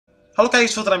Hallo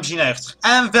kijkers van Ruim 90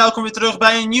 en welkom weer terug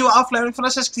bij een nieuwe aflevering van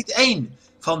Assassin's Creed 1.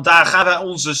 Vandaag gaan wij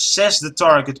onze zesde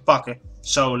target pakken.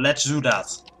 So, let's do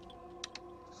that.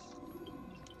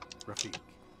 Rafik.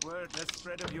 Word has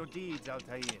spread of your deeds,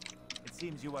 Altair. It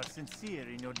seems you are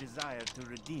sincere in your desire to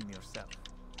redeem yourself.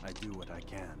 I do what I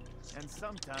can. And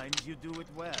sometimes you do it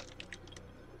well.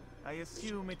 I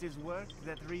assume it is work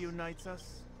that reunites us?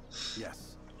 Yes.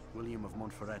 William of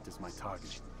Montferrat is my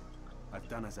target. I've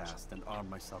done as asked and armed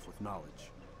myself with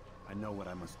knowledge. I know what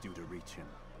I must do to reach him.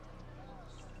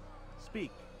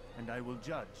 Speak, and I will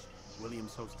judge.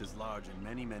 William's host is large and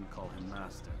many men call him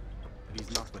master. But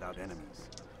he's not without enemies.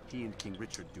 He and King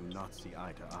Richard do not see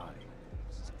eye to eye.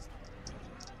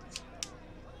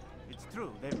 It's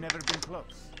true, they've never been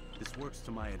close. This works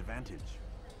to my advantage.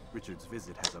 Richard's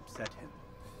visit has upset him.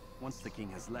 Once the king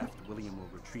has left, William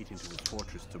will retreat into his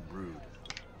fortress to brood.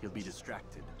 He'll be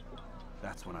distracted.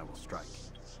 That's when I will strike.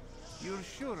 You're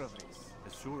sure of this?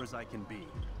 As sure as I can be.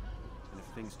 And if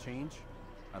things change,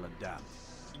 I'll adapt.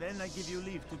 Then I give you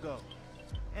leave to go.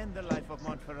 End the life of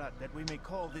Montferrat, that we may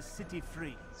call this city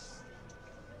free.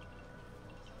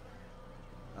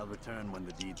 I'll return when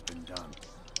the deed's been done.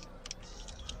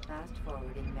 Fast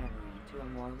forwarding memory to a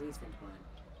more recent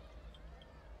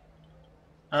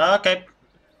one. Okay.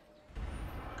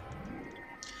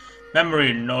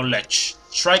 Memory knowledge.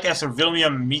 Strike after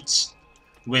William meets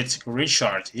with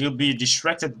Richard. He'll be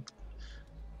distracted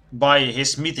by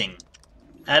his meeting.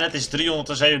 En het is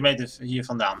 307 meter hier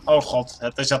vandaan. Oh god,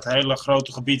 het is dat hele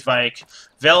grote gebied waar ik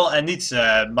wel en niet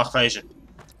mag wezen.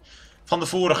 Van de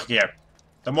vorige keer.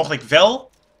 Dan mocht ik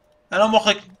wel. En dan mocht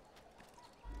ik...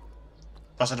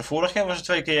 Was het de vorige keer of was het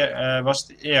 2 keer? Was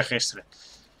het eergisteren?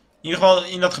 In ieder geval,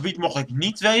 in dat gebied mocht ik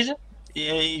niet wezen.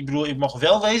 Ik bedoel, ik mocht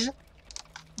wel wezen.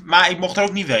 Maar ik mocht er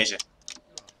ook niet wezen.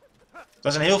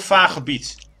 Dat is een heel vaag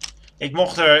gebied. Ik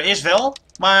mocht er eerst wel,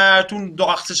 maar toen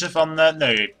dachten ze van...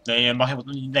 nee, mag je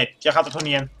niet. Nee, jij gaat er toch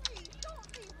niet in.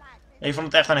 Ik vond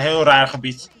het echt een heel raar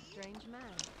gebied.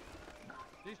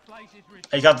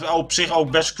 Ik had op zich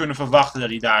ook best kunnen verwachten dat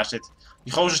hij daar zit.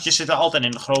 Die gozertjes zitten altijd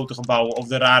in de grote gebouwen of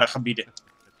de rare gebieden.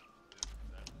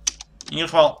 In ieder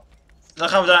geval, dan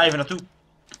gaan we daar even naartoe.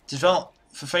 Het is wel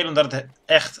vervelend dat het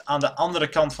echt aan de andere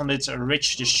kant van dit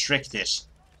Rich District is.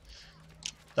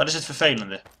 Dat is het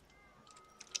vervelende.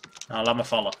 Nou, laat maar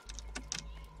vallen.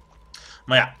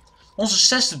 Maar ja, onze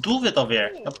zesde doelwit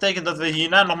alweer. Dat betekent dat we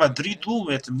hierna nog maar 3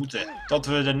 doelwitten moeten. Tot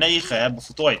we de 9 hebben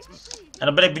voltooid. En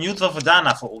dan ben ik benieuwd wat we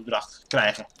daarna voor opdracht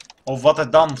krijgen. Of wat er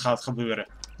dan gaat gebeuren.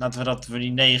 Nadat we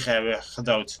die 9 hebben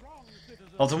gedood.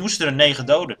 Want we moesten er 9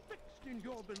 doden.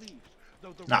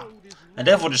 Nou, en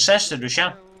dit voor de zesde, dus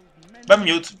ja. Ben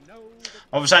benieuwd.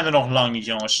 Maar we zijn er nog lang niet,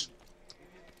 jongens.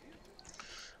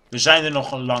 We zijn er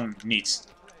nog lang niet.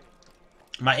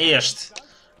 Maar eerst,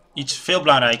 iets veel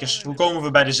belangrijkers. Hoe komen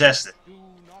we bij de zesde?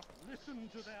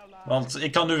 Want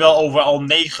ik kan nu wel over al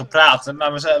 9 praten,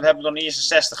 maar we hebben nog niet eens de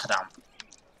 60 gedaan.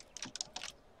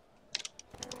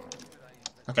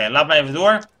 Oké, laat me even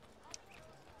door.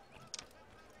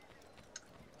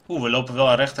 Oeh, we lopen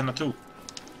wel recht er naartoe.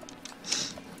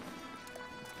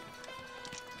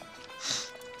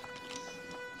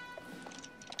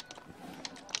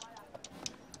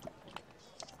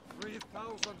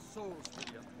 Souls,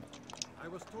 William. I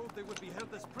was told they would be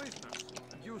held as prisoners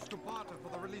and used to barter for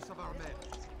the release of our men.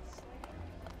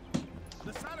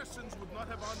 The Saracens would not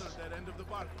have honored their end of the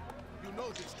bargain. You know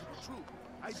this to be true.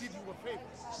 I did you a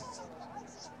favor.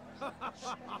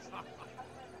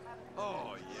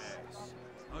 Oh, yes.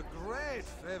 A great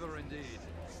favor indeed.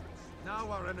 Now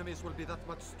our enemies will be that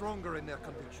much stronger in their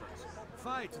convictions.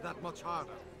 Fight that much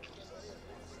harder.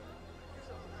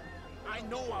 I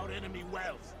know our enemy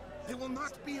well. They will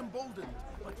not be emboldened,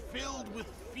 but filled with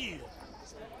fear.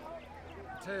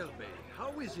 Tell me,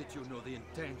 how is it you know the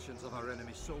intentions of our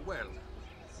enemies so well?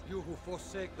 You who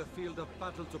forsake the field of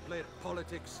battle to play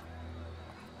politics?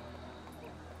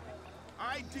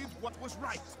 I did what was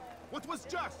right, what was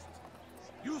just.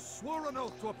 You swore an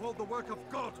oath to uphold the work of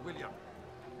God, William.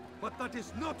 But that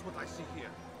is not what I see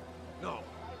here. No,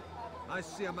 I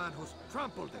see a man who's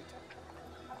trampled it.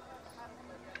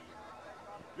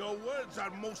 Your words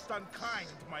are most unkind,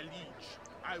 my liege.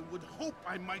 I would hope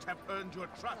I might have earned your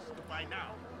trust by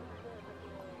now.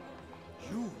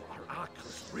 You are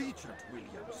Arkle's regent,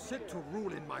 William, set to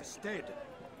rule in my stead.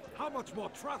 How much more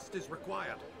trust is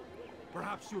required?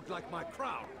 Perhaps you'd like my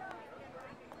crown.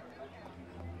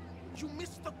 You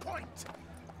missed the point.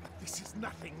 This is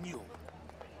nothing new.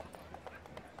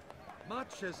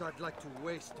 Much as I'd like to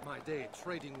waste my day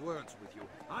trading words with you,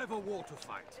 I've a war to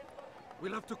fight.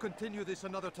 We'll have to continue this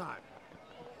another time.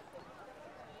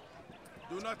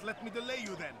 Do not let me delay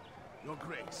you then. Your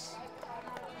Grace.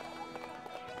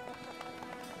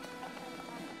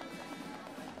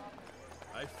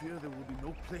 I fear there will be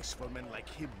no place for men like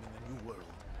him in the New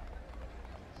World.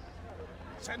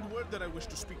 Send word that I wish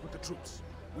to speak with the troops.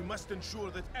 We must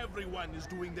ensure that everyone is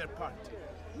doing their part.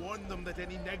 Warn them that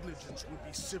any negligence will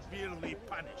be severely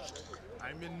punished.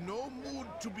 I'm in no mood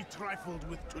to be trifled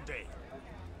with today.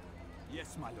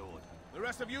 Yes, my lord. The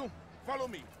rest of you, follow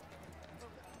me.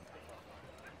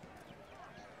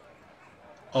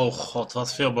 Oh god,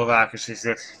 wat veel bewakers is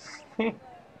dit.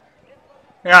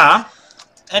 Ja,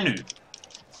 en nu?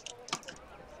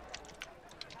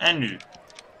 En nu?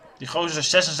 Die gozer is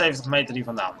 76 meter hier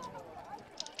vandaan.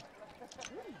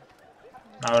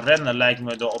 Nou, rennen lijkt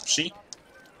me de optie.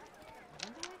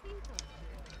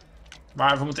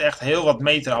 Maar we moeten echt heel wat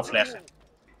meter afleggen.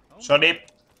 Sorry.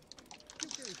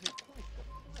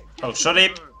 Oh,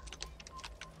 sorry.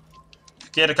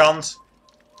 Verkeerde kant.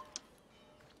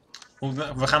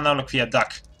 We gaan namelijk via het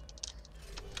dak.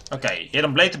 Oké, hier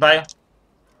een bleed erbij.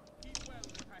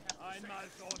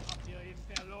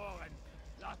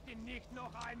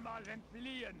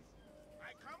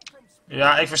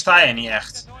 Ja, ik versta je niet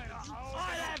echt.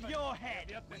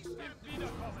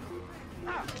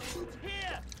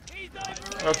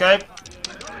 Oké.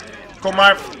 Kom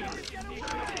maar.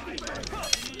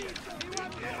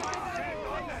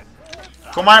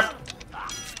 Kom maar.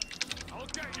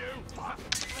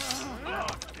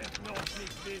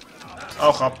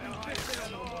 Oh, grap.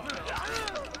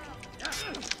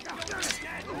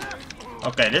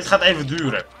 Oké, dit gaat even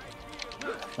duren.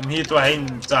 Om hier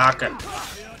doorheen te hakken.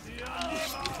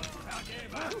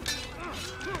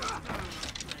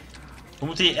 We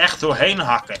moeten hier echt doorheen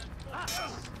hakken.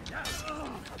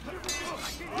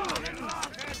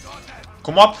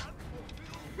 Kom op.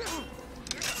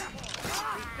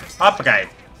 Hoppakee.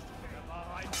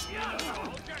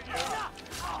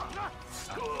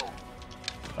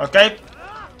 Oké.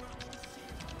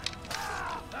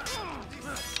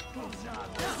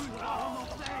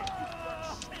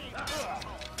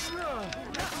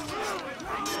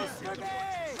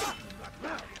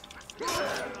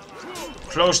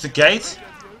 Close the gate?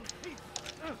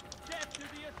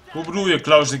 Hoe bedoel je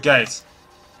close the gate?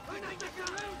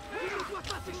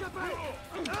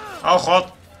 Oh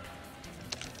god.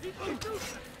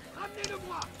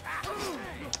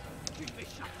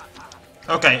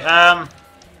 Oké,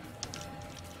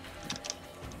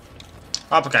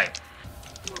 hoppakee.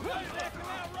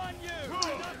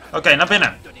 Oké, naar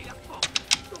binnen.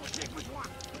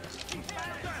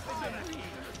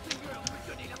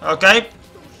 Oké.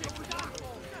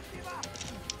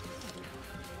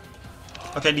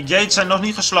 Oké, die gates zijn nog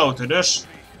niet gesloten, dus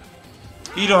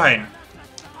hier doorheen.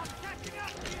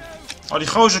 Oh, die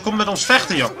gozer komt met ons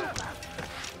vechten, joh.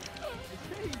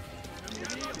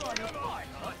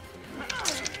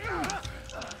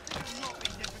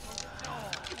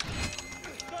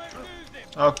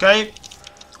 Oké.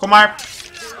 Kom maar.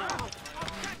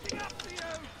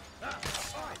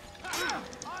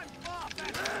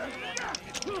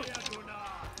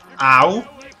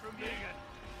 Auw.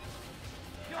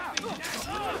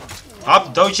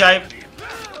 Hop, dood jij.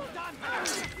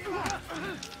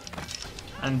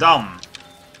 En dan.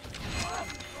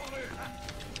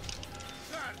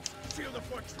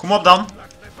 Kom op dan.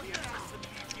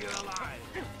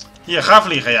 Hier, ga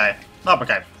vliegen jij.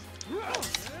 Hoppakee.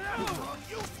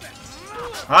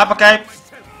 Hoppakee.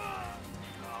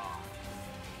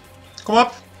 Kom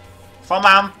op. Val me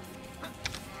aan.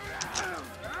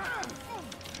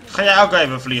 Ga jij ook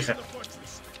even vliegen.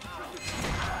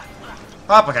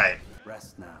 Hoppakee.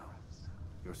 Rest now.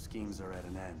 Your schemes are at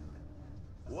an end.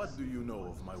 What do you know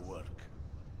of my work?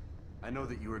 I know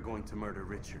that you are going to murder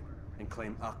Richard and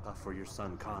claim Akka for your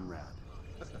son Conrad.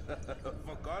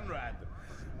 For Conrad,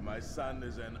 my son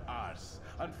is an arse,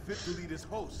 unfit to lead his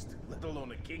host, let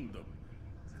alone a kingdom.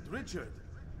 And Richard,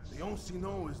 the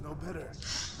Oncino is no better,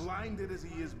 blinded as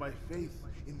he is by faith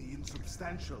in the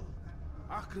insubstantial.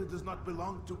 Acre does not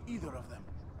belong to either of them.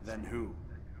 Then who?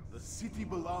 The city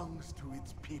belongs to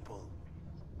its people.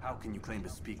 How can you claim to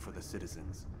speak for the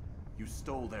citizens? You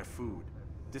stole their food,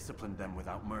 disciplined them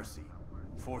without mercy,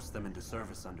 forced them into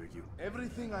service under you.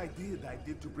 Everything I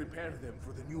did to prepare them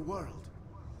for the new world.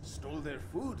 Stole their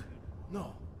food?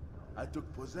 No. I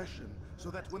took possession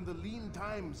so that when the lean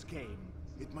times came,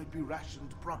 it might be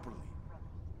rationed properly.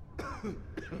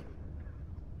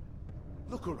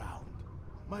 Look around.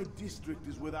 My district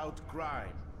is without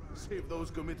crime, save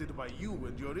those committed by you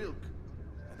and your ilk.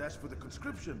 And as for the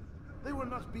conscription, they were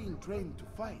not being trained to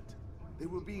fight. They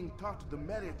were being taught the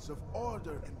merits of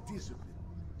order and discipline.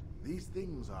 These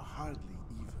things are hardly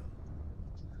evil.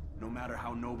 No matter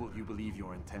how noble you believe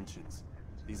your intentions,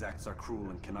 these acts are cruel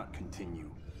and cannot continue.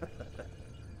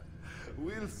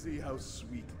 We'll see how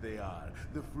sweet they are,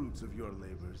 the fruits of your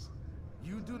labors.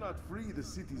 You do not free the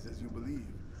cities as you believe,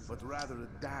 but rather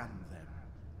damn them.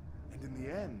 And in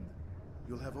the end,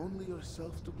 you'll have only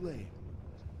yourself to blame.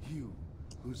 You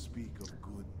who speak of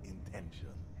good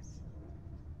intentions.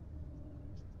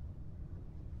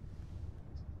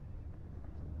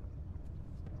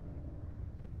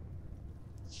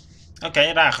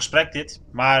 Oké, raar gesprek dit,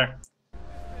 maar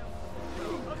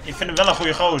ik vind hem wel een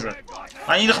goede gozer.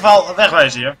 Maar in ieder geval,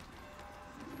 wegwezen hier.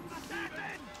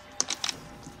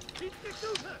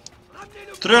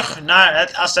 Terug naar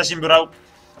het assassinbureau.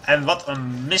 En wat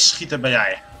een misschieter ben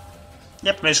jij. Je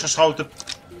hebt misgeschoten.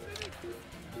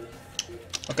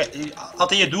 Oké,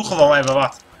 Althea, doe gewoon even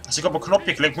wat. Als ik op een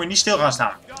knopje klik, moet je niet stil gaan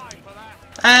staan.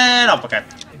 En hoppakee.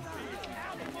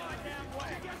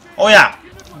 Oh ja,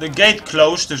 de gate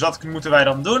closed, dus wat moeten wij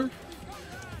dan doen?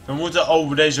 We moeten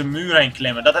over deze muur heen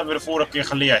klimmen. Dat hebben we de vorige keer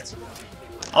geleerd.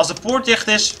 Als de poort dicht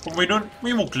is, wat moet je doen? Moet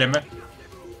je moet klimmen.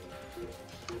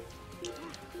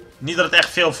 Niet dat het echt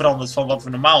veel verandert van wat we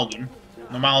normaal doen.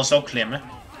 Normaal is het ook klimmen.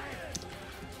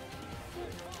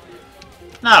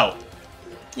 Nou.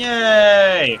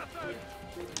 Yay.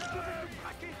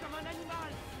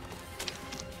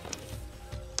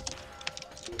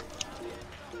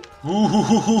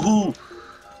 Oeh.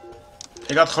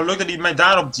 Ik had geluk dat hij mij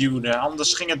daarop duwde,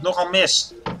 anders ging het nogal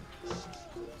mis.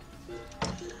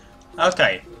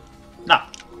 Oké. Nou.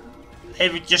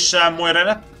 Eventjes mooi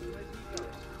rennen.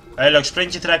 Heel leuk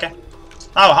sprintje trekken.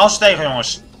 Nou, hou ze tegen,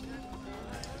 jongens.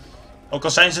 Ook al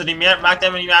zijn ze er niet meer, maakt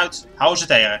helemaal niet meer uit. Hou ze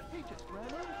tegen.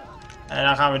 En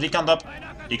dan gaan we die kant op.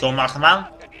 Die komen achter me aan.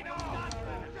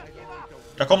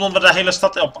 Dat komt omdat de hele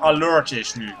stad op alert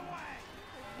is nu.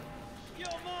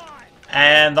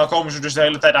 En dan komen ze dus de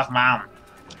hele tijd achter me aan.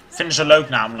 Vinden ze leuk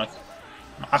namelijk.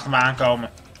 Achter me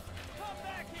aankomen.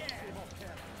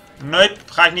 Nee,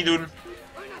 ga ik niet doen.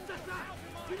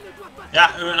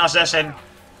 Ja, een assassin.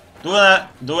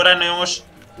 Doorrennen, jongens.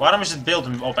 Waarom is het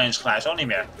beeld opeens grijs? Oh, niet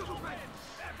meer.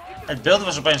 Het beeld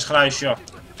was opeens grijs, joh.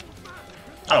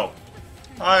 Oh.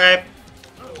 Oké.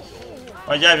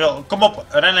 Wat jij wil. Kom op,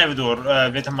 ren even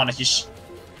door, witte mannetjes.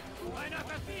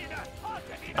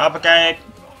 Hoppakee.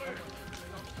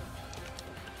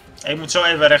 Ik moet zo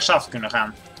even rechtsaf kunnen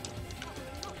gaan.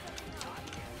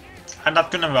 En dat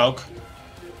kunnen we ook.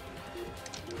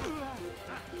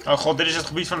 Oh god, dit is het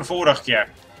gebied van de vorige keer.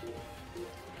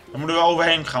 Daar moeten we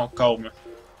overheen gaan komen.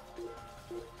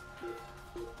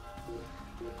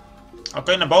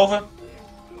 Oké, naar boven.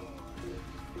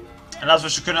 En als we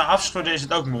ze kunnen afschudden is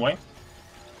het ook mooi.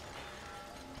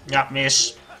 Ja,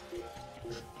 mis.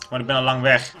 Maar ik ben al lang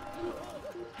weg.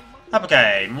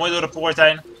 Hoppakee, mooi door de poort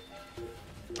heen.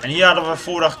 En hier hadden we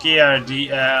vorige keer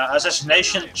die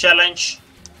Assassination Challenge.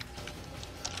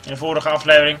 In de vorige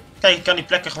aflevering. Kijk, ik kan die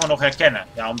plekken gewoon nog herkennen.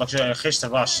 Ja, omdat ik ze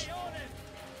gisteren was.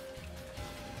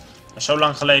 Maar zo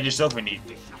lang geleden is het ook weer niet.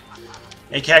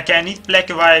 Ik herken niet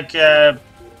plekken waar ik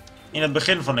in het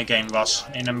begin van de game was.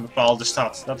 In een bepaalde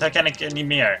stad. Dat herken ik niet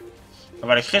meer. Maar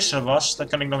waar ik gisteren was, dat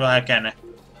kan ik nog wel herkennen.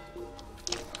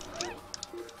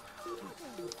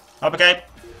 Hoppakee.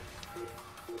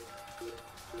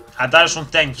 Ah, daar is zo'n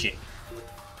tentje.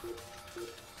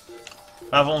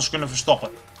 Waar we ons kunnen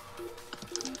verstoppen.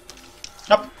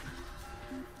 Hop.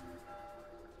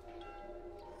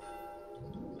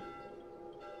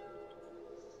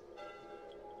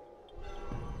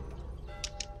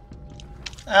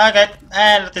 Oké,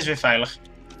 en dat is weer veilig.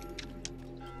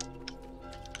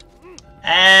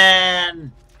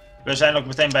 En we zijn ook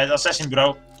meteen bij het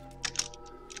assassinbureau.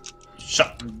 Zo,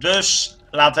 dus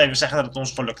laten we even zeggen dat het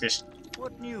ons gelukt is.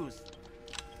 What news?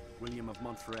 William of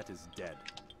Montferrat is dead,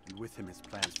 and with him his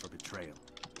plans for betrayal.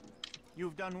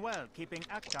 You've done well keeping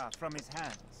Acta from his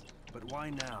hands. But why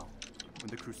now, when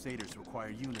the Crusaders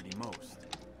require unity most?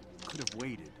 Could have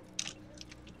waited.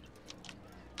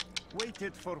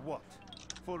 Waited for what?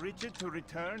 For Richard to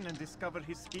return and discover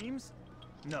his schemes?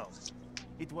 No.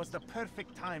 It was the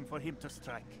perfect time for him to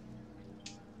strike.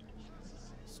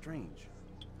 Strange.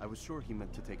 I was sure he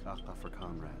meant to take Acta for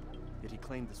Conrad, yet he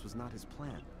claimed this was not his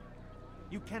plan.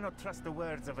 You cannot trust the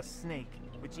words of a snake,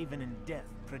 which even in death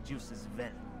produces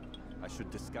venom. I should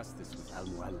discuss this with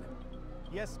Al-Muallim.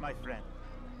 Yes, my friend.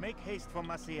 Make haste for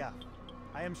Masyaf.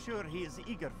 I am sure he is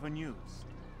eager for news.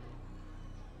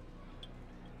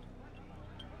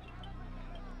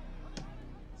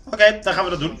 Oké, dan gaan we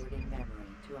dat doen.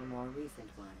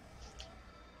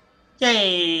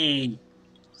 Yay!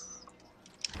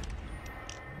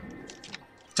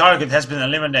 Target has been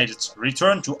eliminated.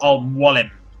 Return to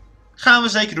Al-Muallim. Gaan we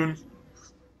zeker doen.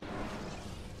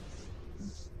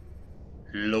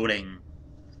 Loading.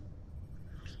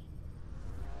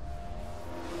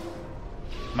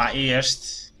 Maar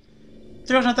eerst...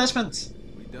 terug naar Desmond.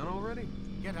 We done already?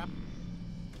 Get up.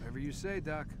 Whatever you say,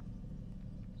 Doc.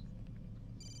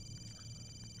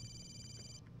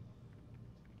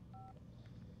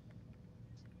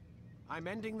 I'm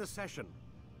ending the session.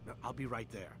 I'll be right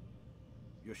there.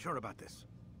 You're sure about this?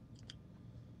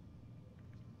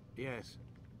 Yes.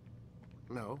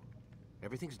 No.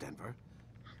 Everything's Denver.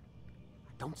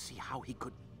 I don't see how he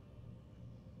could...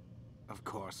 Of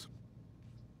course.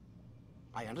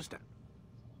 I understand.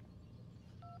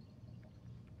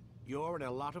 You're in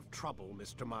a lot of trouble,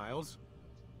 Mr. Miles.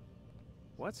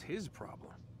 What's his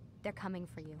problem? They're coming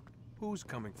for you. Who's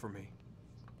coming for me?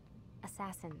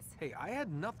 Assassins. Hey, I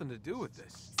had nothing to do with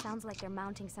this. Sounds like they're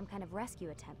mounting some kind of rescue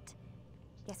attempt.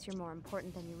 Guess you're more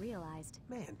important than you realized.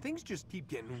 Man, things just keep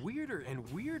getting weirder and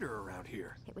weirder around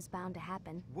here. It was bound to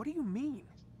happen. What do you mean?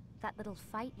 That little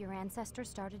fight your ancestors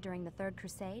started during the Third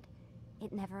Crusade,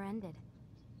 it never ended.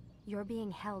 You're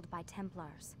being held by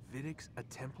Templars. Vidic's a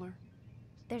Templar?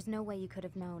 There's no way you could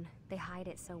have known. They hide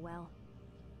it so well.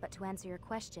 But to answer your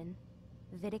question,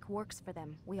 Vidic works for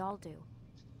them. We all do.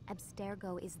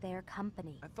 Abstergo is their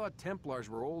company. I thought Templars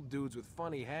were old dudes with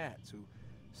funny hats who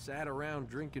sat around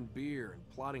drinking beer and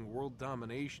plotting world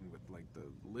domination with, like, the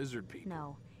lizard people.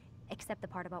 No, except the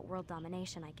part about world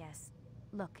domination, I guess.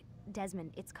 Look,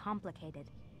 Desmond, it's complicated.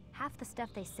 Half the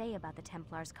stuff they say about the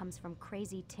Templars comes from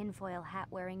crazy tinfoil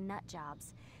hat-wearing nut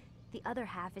jobs. The other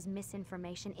half is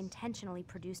misinformation intentionally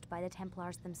produced by the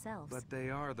Templars themselves. But they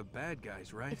are the bad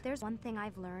guys, right? If there's one thing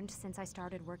I've learned since I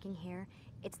started working here,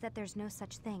 it's that there's no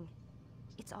such thing.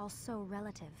 It's all so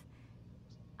relative.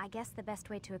 I guess the best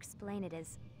way to explain it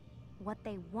is, what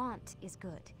they want is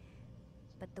good.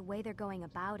 But the way they're going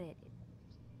about it,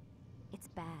 it's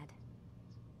bad.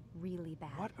 Really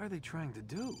bad. What are they trying to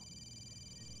do?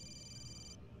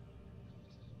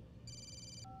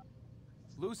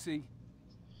 Lucy.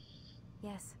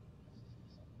 Yes.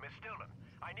 Miss Stillman,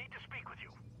 I need to speak with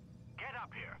you. Get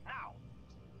up here, now!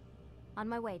 On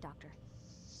my way, Doctor.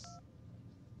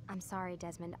 I'm sorry,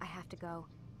 Desmond. I have to go.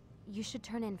 You should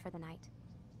turn in for the night.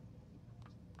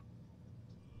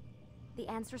 The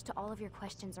answers to all of your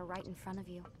questions are right in front of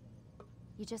you.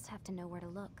 You just have to know where to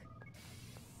look.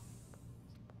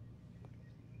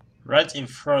 Right in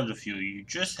front of you. You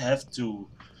just have to...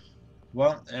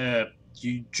 well,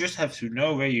 you just have to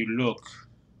know where you look.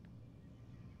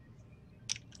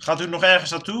 Gaat u nog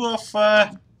ergens naartoe of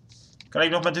kan ik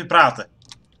nog met u praten?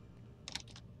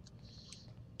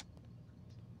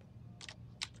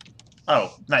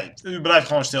 Oh, nee. U blijft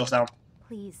gewoon stilstaan.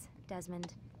 Please,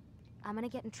 Desmond. I'm gonna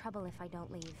get in trouble if I don't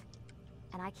leave.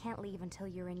 And I can't leave until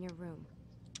you're in your room.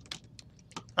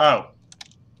 Oh.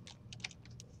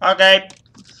 Oké.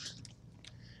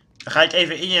 Dan ga ik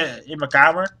even in mijn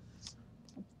kamer.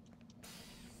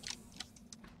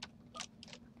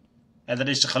 En dan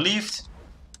is ze geliefd.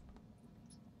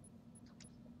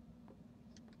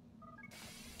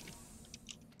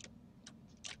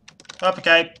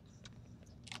 Hoppakee.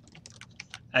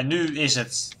 En nu is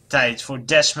het tijd voor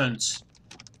Desmond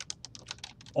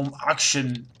om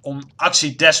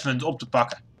actie Desmond op te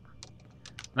pakken.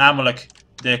 Namelijk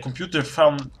de computer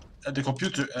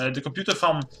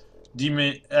van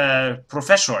die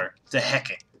professor te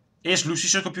hacken. Eerst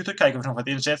Lucy's computer, kijken of er nog wat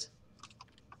in zit.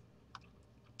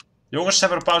 Jongens, zet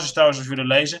maar een pauze trouwens als jullie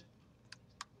willen lezen.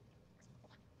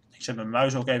 Ik zet mijn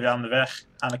muis ook even aan de weg,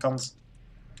 aan de kant.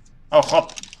 Oh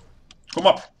god, kom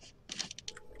op.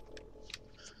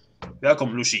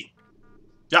 Welkom Lucy.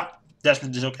 Ja,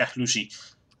 Desmond is ook echt Lucy.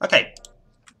 Oké.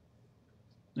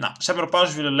 Nou, zet maar op pauze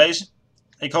als jullie willen lezen.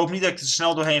 Ik hoop niet dat ik er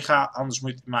snel doorheen ga, anders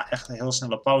moet ik maar echt een heel snel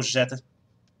op pauze zetten.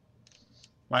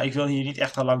 Maar ik wil hier niet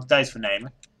echt al lang tijd voor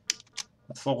nemen.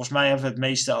 Want volgens mij hebben we het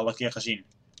meeste al een keer gezien.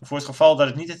 Maar voor het geval dat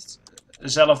het niet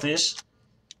hetzelfde is,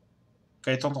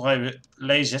 kun je toch nog even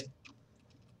lezen.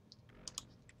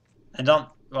 En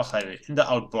dan, wacht even, in de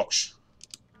outbox.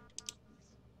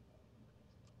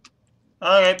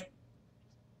 Oké.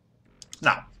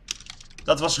 Nou,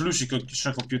 dat was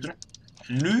Lucy's computer.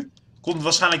 En nu komt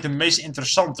waarschijnlijk de meest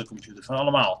interessante computer van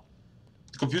allemaal.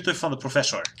 De computer van de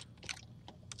professor.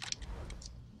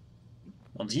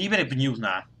 Want hier ben ik benieuwd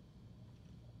naar.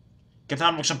 Ik heb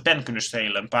namelijk zijn pen kunnen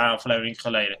stelen een paar afleveringen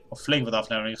geleden. Of flink wat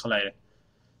afleveringen geleden.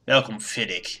 Welkom,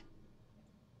 Vidic.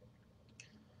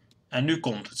 En nu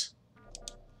komt het.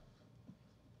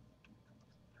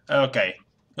 Oké.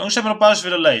 Jongens, hebben we op pauze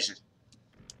willen lezen.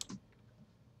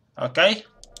 Oké.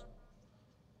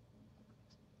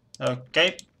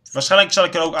 Oké. Waarschijnlijk zal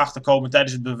ik er ook achter komen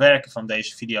tijdens het bewerken van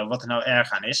deze video. Wat er nou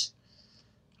erg aan is.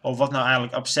 Of wat nou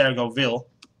eigenlijk Abstergo wil.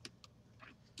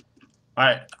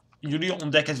 Maar jullie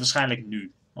ontdekken het waarschijnlijk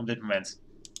nu. Op dit moment.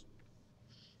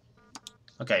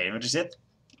 Oké, wat is dit?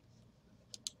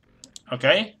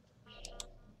 Oké.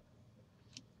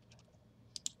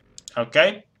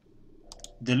 Oké.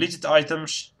 Deleted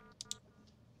items.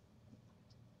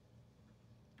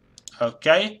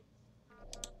 Oké.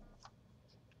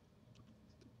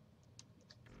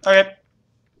 Oké.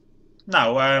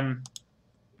 Nou,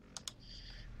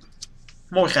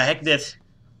 mooi gehackt dit.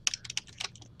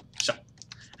 Zo.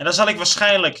 En dan zal ik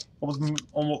waarschijnlijk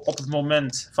op het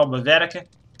moment van bewerken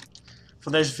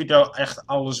van deze video echt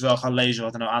alles wel gaan lezen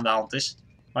wat er nou aan de hand is.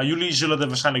 Maar jullie zullen er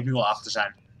waarschijnlijk nu al achter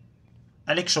zijn.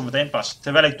 En ik zometeen pas.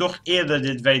 Terwijl ik toch eerder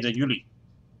dit weet dan jullie.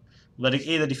 Omdat ik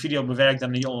eerder die video bewerk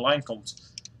dan die online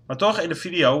komt. Maar toch, in de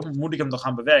video moet ik hem nog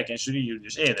gaan bewerken. En zullen jullie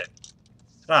dus eerder.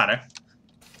 Raar, hè?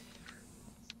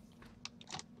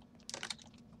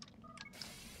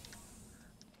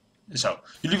 Zo.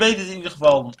 Jullie weten het in ieder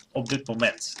geval op dit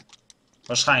moment.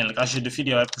 Waarschijnlijk, als je de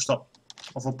video hebt gestopt.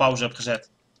 Of op pauze hebt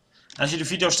gezet. En als je de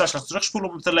video straks gaat terugspoelen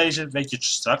om het te lezen, weet je het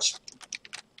straks.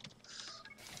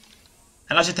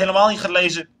 En als je het helemaal niet gaat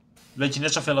lezen, weet je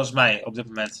net zoveel als mij op dit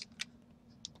moment.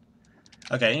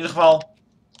 Oké, in ieder geval,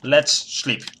 let's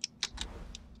sleep.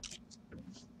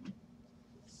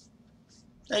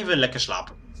 Even lekker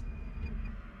slapen.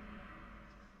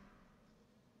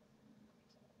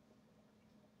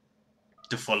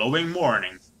 The following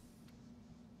morning.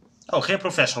 Oh, geen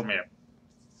professor meer.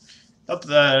 Dat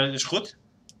is goed.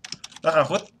 Dat gaat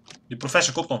goed. Die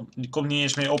professor komt niet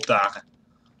eens meer opdagen.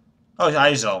 Oh,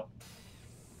 hij is al.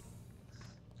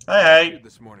 Hey.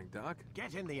 This morning, Doc.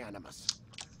 Get in the animus.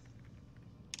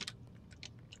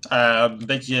 Een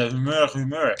beetje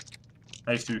humeur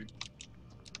heeft u.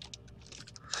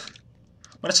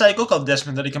 Maar dat zei ik ook al,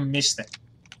 Desmond, dat ik hem miste.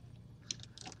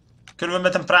 Kunnen we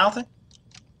met hem praten?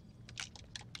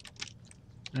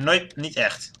 Nooit, niet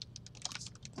echt.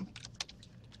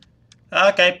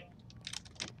 Oké.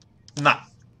 Nou,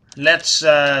 let's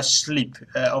sleep.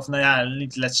 Of nou ja,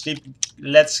 niet let's sleep.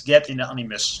 Let's get in the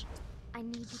animus. I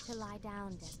need you to lie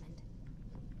down, Desmond.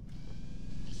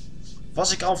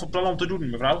 Was ik al van plan om te doen,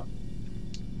 mevrouw?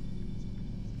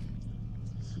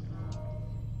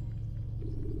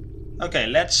 Oké,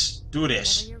 let's do Whenever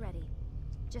this. you're ready.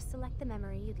 Just select the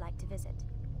memory you'd like to visit.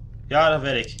 Ja, dat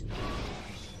weet ik.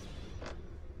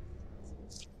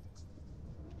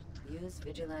 Use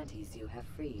vigilantes you have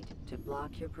freed to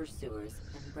block your pursuers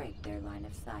and break their line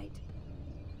of sight.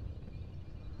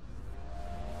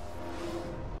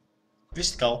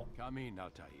 Wist ik al. Come in,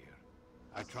 Altair.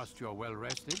 I trust you are well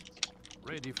rested?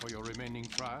 Ready for your remaining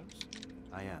trials?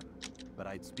 I am, but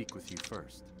I'd speak with you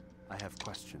first. I have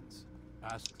questions.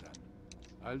 Ask them.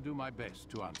 I'll do my best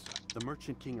to answer. The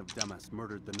merchant king of Damas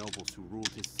murdered the nobles who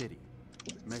ruled his city.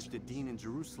 Majd-ad-Din in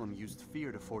Jerusalem used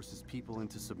fear to force his people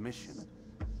into submission.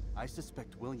 I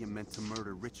suspect William meant to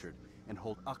murder Richard and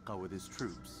hold Akka with his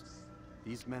troops.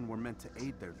 These men were meant to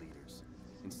aid their leaders.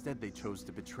 Instead, they chose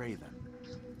to betray them.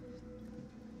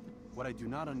 What I do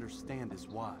not understand is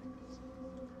why.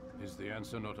 Is the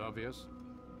answer not obvious?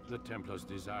 The Templars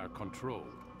desire control.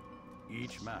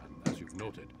 Each man, as you've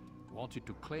noted, wanted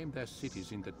to claim their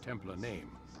cities in the Templar name,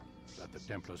 that the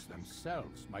Templars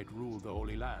themselves might rule the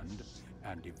Holy Land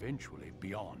and eventually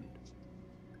beyond.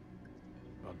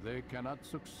 But they cannot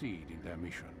succeed in their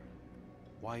mission.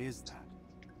 Why is that?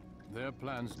 Their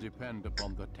plans depend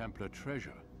upon the Templar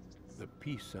treasure, the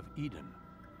Peace of Eden.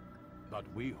 But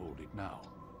we hold it now,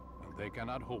 and they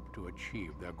cannot hope to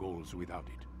achieve their goals without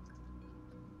it.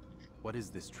 What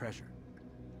is this treasure?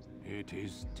 It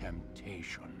is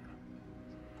temptation.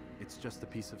 It's just a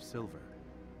piece of silver.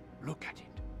 Look at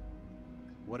it.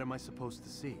 What am I supposed to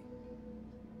see?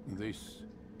 This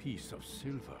piece of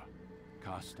silver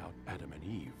cast out Adam and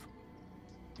Eve.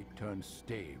 It turned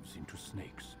staves into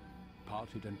snakes,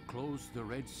 parted and closed the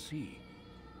Red Sea.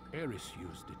 Ares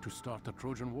used it to start the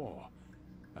Trojan War,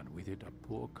 and with it a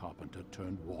poor carpenter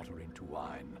turned water into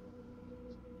wine.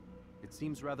 It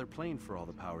seems rather plain for all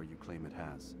the power you claim it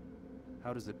has.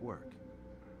 How does it work?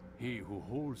 He who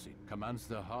holds it commands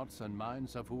the hearts and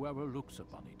minds of whoever looks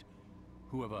upon it,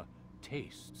 whoever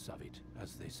tastes of it,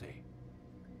 as they say.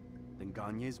 Then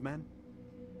Gagne's men?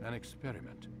 An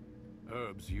experiment.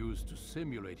 Herbs used to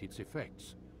simulate its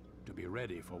effects, to be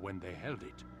ready for when they held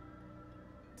it.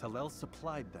 Talel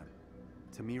supplied them.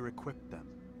 Tamir equipped them.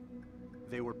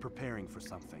 They were preparing for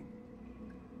something.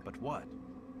 But what?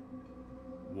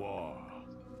 War.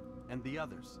 And the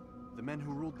others, the men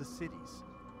who ruled the cities,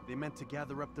 they meant to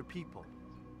gather up their people,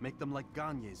 make them like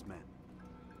Gagne's men.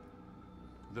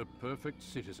 The perfect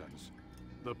citizens,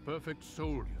 the perfect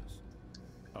soldiers,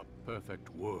 a perfect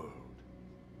world.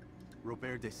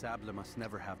 Robert des Sables must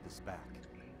never have this back.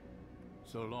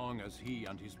 So long as he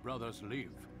and his brothers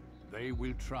live, they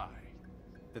will try.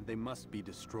 Then they must be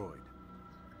destroyed.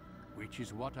 Which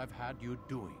is what I've had you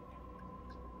doing.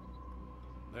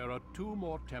 There are 2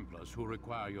 more Templars who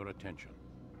require your attention.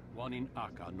 One in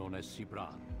Akka, known as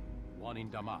Sibran. One in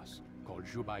Damas, called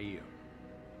Jubair.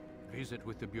 Visit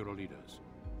with the Bureau leaders.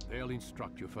 They'll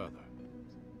instruct you further.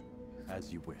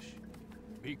 As you wish.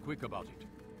 Be quick about it.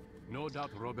 No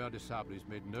doubt Robert des Sables is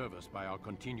made nervous by our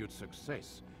continued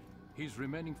success. His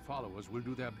remaining followers will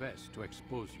do their best to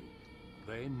expose you.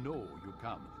 They know you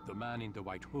come, the man in the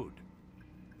white hood.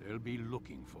 They'll be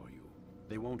looking for you.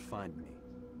 They won't find me.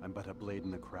 I'm but a blade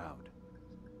in the crowd.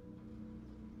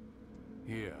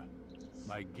 Here,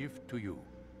 my gift to you,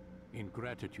 in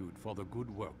gratitude for the good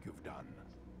work you've done.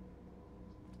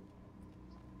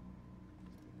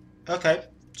 Oké,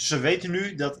 ze weten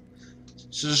nu dat...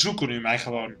 Ze zoeken nu mij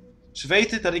gewoon. Ze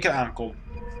weten dat ik er aankom.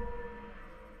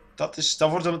 Dan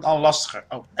wordt het al lastiger.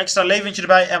 Oh, extra leventje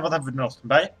erbij. En wat hebben we er nog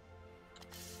bij?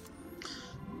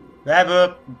 We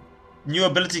hebben... New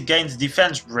ability gained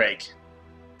defense break.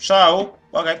 Zo,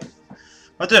 oké.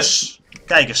 Maar dus,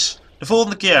 kijk eens. De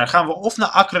volgende keer gaan we of naar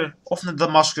Acre of naar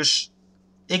Damascus.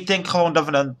 Ik denk gewoon dat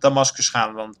we naar Damascus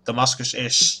gaan. Want Damascus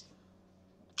is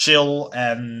chill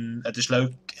en het is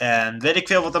leuk. En weet ik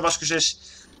veel wat Damascus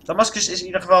is. Damascus is in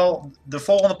ieder geval de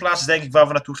volgende plaats denk ik waar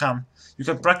we naartoe gaan. You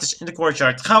can practice in the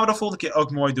courtyard. Dat gaan we de volgende keer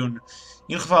ook mooi doen. In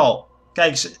ieder geval, kijk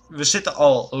eens. We zitten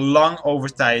al lang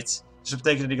over tijd. Dus dat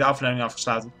betekent dat ik de aflevering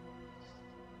afgesloten.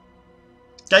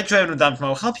 Kijk eens even een duimpje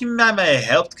omhoog. Help je mij mee?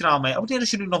 Help het kanaal mee. Abonneer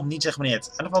als jullie nog niet zijn geabonneerd.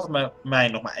 En dan valt het mij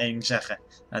nog maar één ding zeggen. En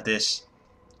dat is...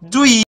 Doei!